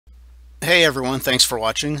Hey everyone, thanks for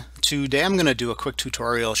watching. Today I'm going to do a quick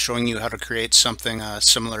tutorial showing you how to create something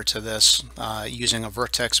similar to this using a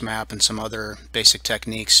vertex map and some other basic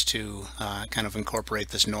techniques to kind of incorporate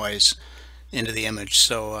this noise into the image.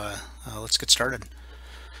 So let's get started.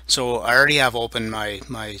 So I already have open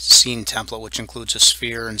my scene template, which includes a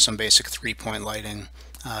sphere and some basic 3-point lighting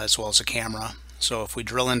as well as a camera. So if we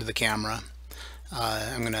drill into the camera,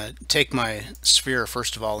 I'm going to take my sphere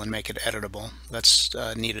first of all and make it editable. That's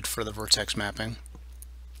needed for the vertex mapping.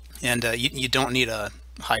 And you don't need a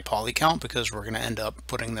high poly count because we're going to end up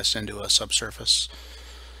putting this into a subsurface,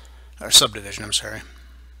 or subdivision, I'm sorry.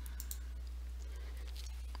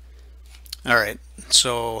 Alright,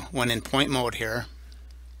 so when in point mode here,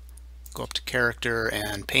 go up to character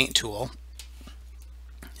and paint tool,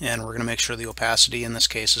 and we're going to make sure the opacity in this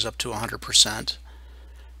case is up to 100%.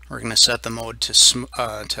 We're going to set the mode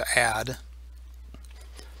to add,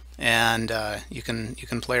 and you can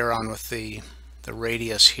play around with the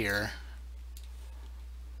radius here.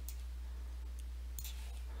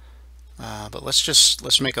 But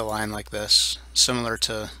let's make a line like this, similar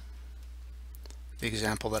to the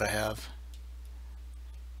example that I have.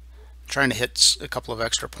 I'm trying to hit a couple of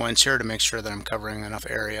extra points here to make sure that I'm covering enough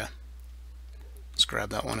area. Let's grab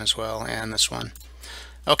that one as well, and this one.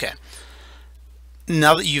 Okay.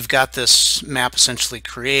 Now that you've got this map essentially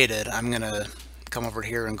created, I'm going to come over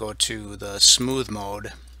here and go to the smooth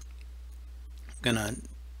mode. I'm going to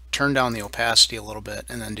turn down the opacity a little bit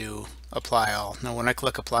and then do apply all. Now when I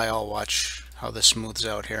click apply all, watch how this smooths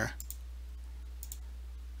out here.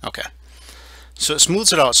 Okay, so it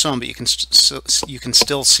smooths it out some, but you can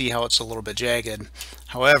still see how it's a little bit jagged.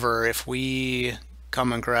 However, if we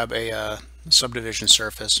come and grab a subdivision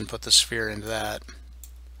surface and put the sphere into that,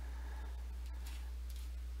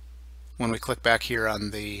 when we click back here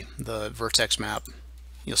on the vertex map,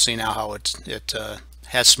 you'll see now how it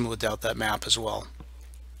has smoothed out that map as well.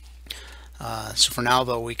 So for now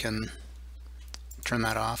though, we can turn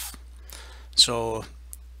that off. So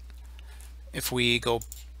if we go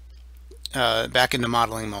back into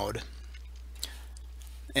modeling mode,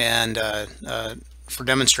 and for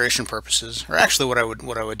demonstration purposes, or actually what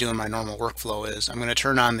I would do in my normal workflow is I'm going to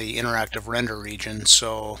turn on the interactive render region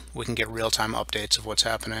so we can get real-time updates of what's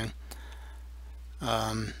happening.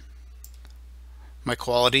 My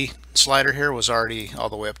quality slider here was already all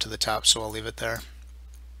the way up to the top, so I'll leave it there.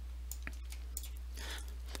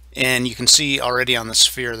 And you can see already on the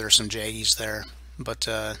sphere there's some jaggies there, but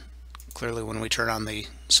clearly when we turn on the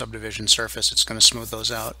subdivision surface, it's going to smooth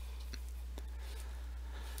those out.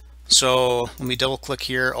 So let me double click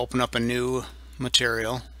here, open up a new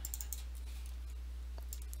material,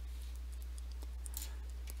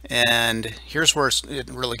 and here's where it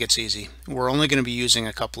really gets easy. We're only going to be using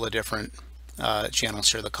a couple of different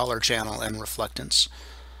channels here, the color channel and reflectance,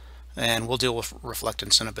 and we'll deal with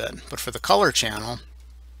reflectance in a bit. But for the color channel,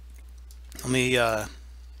 let me add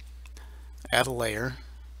a layer,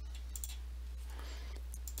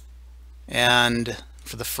 and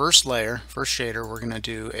for the first layer, first shader, we're going to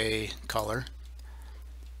do a color,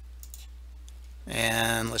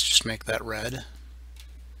 and let's just make that red.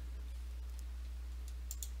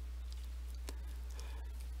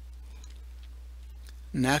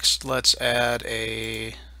 Next, let's add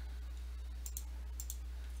a,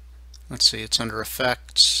 let's see, it's under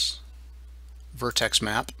Effects, Vertex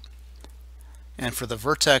Map. And for the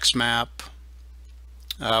Vertex Map,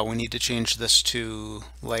 we need to change this to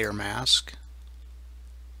Layer Mask.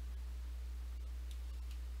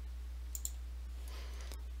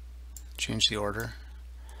 Change the order.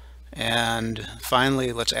 And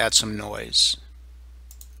finally, let's add some noise.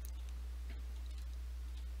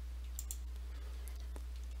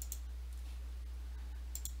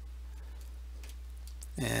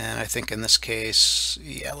 And I think in this case,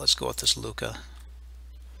 yeah, let's go with this Luca.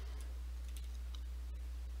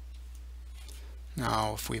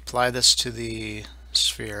 Now, if we apply this to the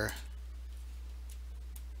sphere,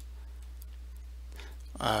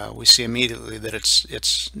 we see immediately that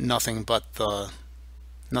it's nothing but the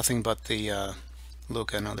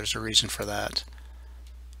Luca. Now, there's a reason for that.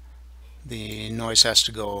 The noise has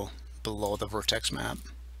to go below the vertex map.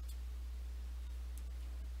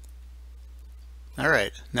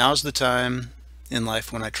 Alright, now's the time in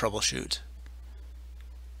life when I troubleshoot.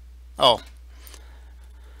 Oh,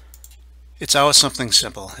 it's always something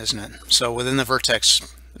simple, isn't it? So within the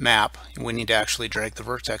vertex map, we need to actually drag the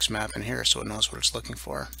vertex map in here so it knows what it's looking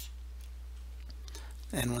for.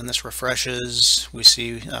 And when this refreshes, we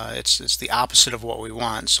see it's the opposite of what we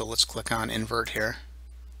want, so let's click on invert here.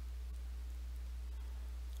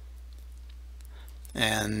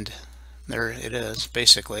 And there it is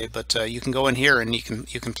basically. But you can go in here and you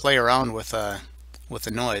can play around with the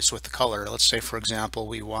noise, with the color. Let's say, for example,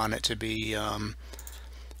 we want it to be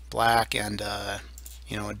black and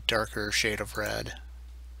you know, a darker shade of red.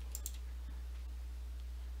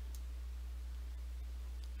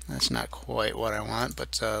 That's not quite what I want,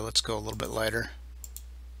 but let's go a little bit lighter.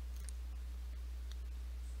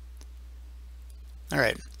 All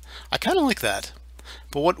right, I kind of like that.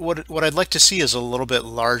 But what I'd like to see is a little bit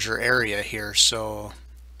larger area here. So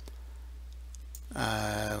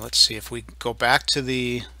let's see, if we go back to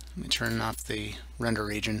the, let me turn off the render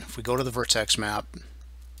region. If we go to the vertex map,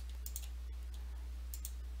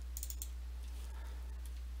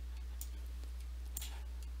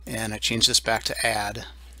 and I change this back to add,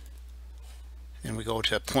 and we go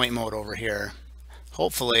to point mode over here,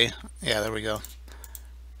 hopefully, yeah, there we go,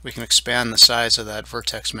 we can expand the size of that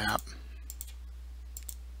vertex map.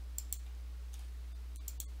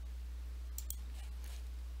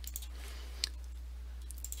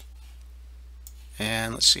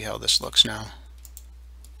 And let's see how this looks now.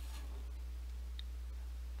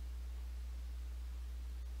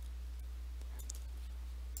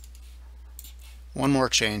 One more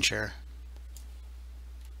change here.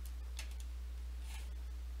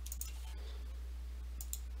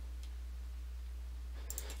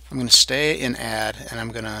 I'm going to stay in add, and I'm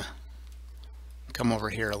going to come over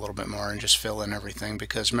here a little bit more and just fill in everything,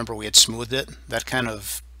 because remember we had smoothed it. That kind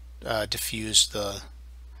of diffused the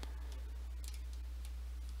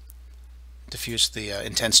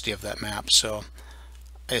intensity of that map. So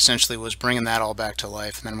I essentially was bringing that all back to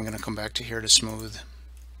life, and then I'm going to come back to here to smooth,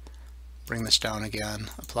 bring this down again,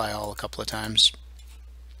 apply all a couple of times,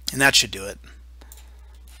 and that should do it.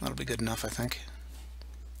 That'll be good enough, I think.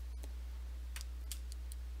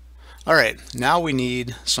 All right, now we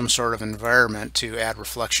need some sort of environment to add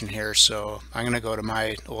reflection here. So I'm going to go to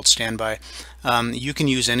my old standby. You can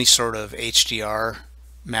use any sort of HDR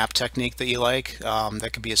map technique that you like. That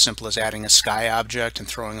could be as simple as adding a sky object and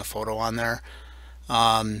throwing a photo on there.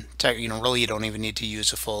 You know, really you don't even need to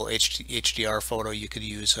use a full HDR photo. You could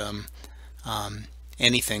use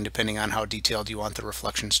anything depending on how detailed you want the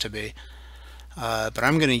reflections to be. But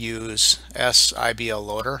I'm going to use SIBL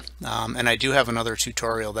Loader, and I do have another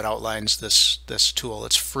tutorial that outlines this tool.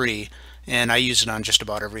 It's free, and I use it on just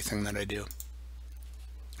about everything that I do.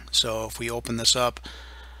 So if we open this up,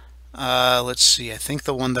 let's see, I think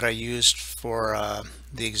the one that I used for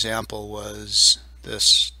the example was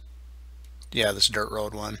this, yeah, this dirt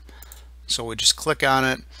road one. So we just click on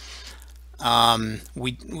it. I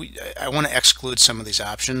want to exclude some of these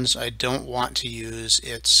options. I don't want to use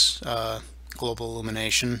its global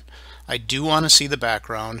illumination. I do want to see the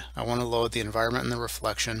background. I want to load the environment and the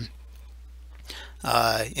reflection.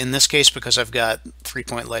 In this case, because I've got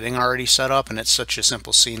 3-point lighting already set up and it's such a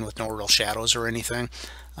simple scene with no real shadows or anything,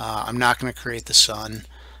 I'm not going to create the sun.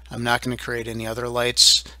 I'm not going to create any other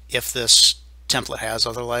lights. If this template has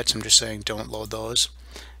other lights, I'm just saying don't load those.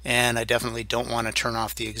 And I definitely don't want to turn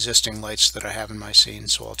off the existing lights that I have in my scene,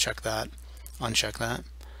 so I'll check that, uncheck that.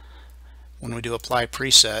 When we do apply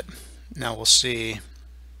preset, now we'll see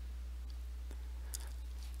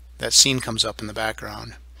that scene comes up in the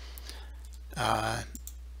background. Now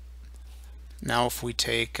if we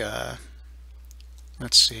take,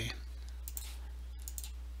 let's see,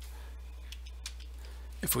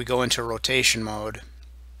 if we go into rotation mode,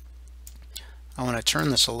 I want to turn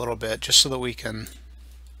this a little bit just so that we can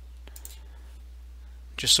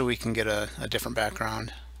get a different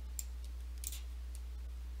background.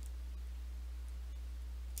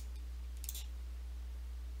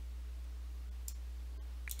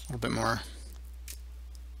 A little bit more.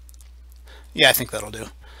 Yeah, I think that'll do.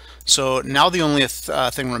 So now the only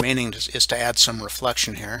thing remaining is to add some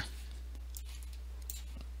reflection here.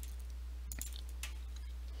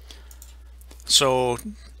 So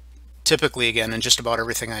typically, again, in just about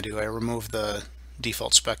everything I do, I remove the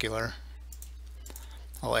default specular.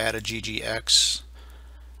 I'll add a GGX,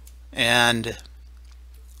 and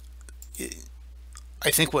I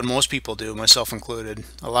think what most people do, myself included,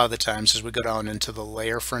 a lot of the times is we go down into the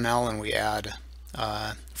layer fornell and we add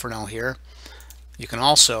fornell here. You can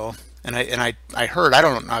also, and I heard, I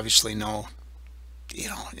don't obviously know, you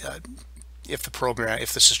know,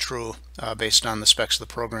 if this is true based on the specs of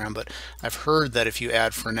the program, but I've heard that if you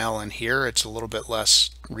add fornell in here, it's a little bit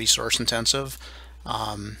less resource intensive.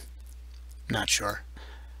 Not sure.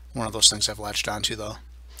 One of those things I've latched onto though.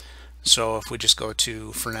 So if we just go to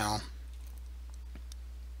fornell,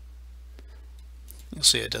 you'll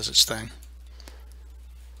see it does its thing.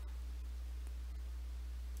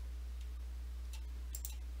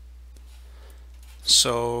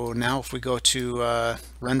 So now if we go to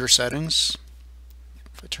render settings,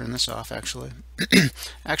 if I turn this off actually,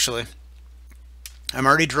 actually I'm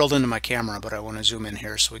already drilled into my camera, but I want to zoom in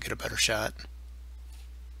here so we get a better shot.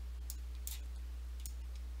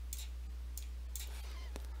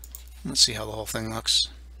 Let's see how the whole thing looks.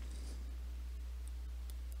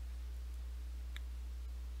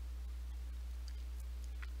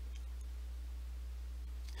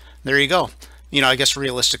 There you go. You know, I guess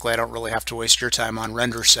realistically I don't really have to waste your time on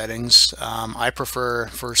render settings. I prefer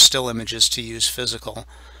for still images to use physical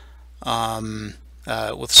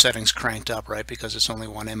with settings cranked up, right, because it's only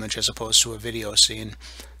one image as opposed to a video scene.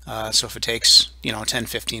 So if it takes, you know,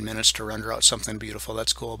 10-15 minutes to render out something beautiful,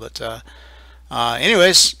 that's cool. But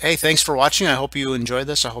anyways, hey, thanks for watching. I hope you enjoyed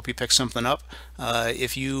this. I hope you picked something up.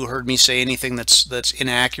 If you heard me say anything that's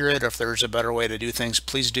inaccurate, or if there's a better way to do things,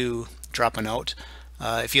 please do drop a note.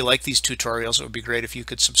 If you like these tutorials, it would be great if you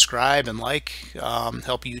could subscribe and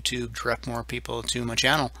help YouTube direct more people to my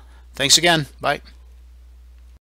channel. Thanks again. Bye.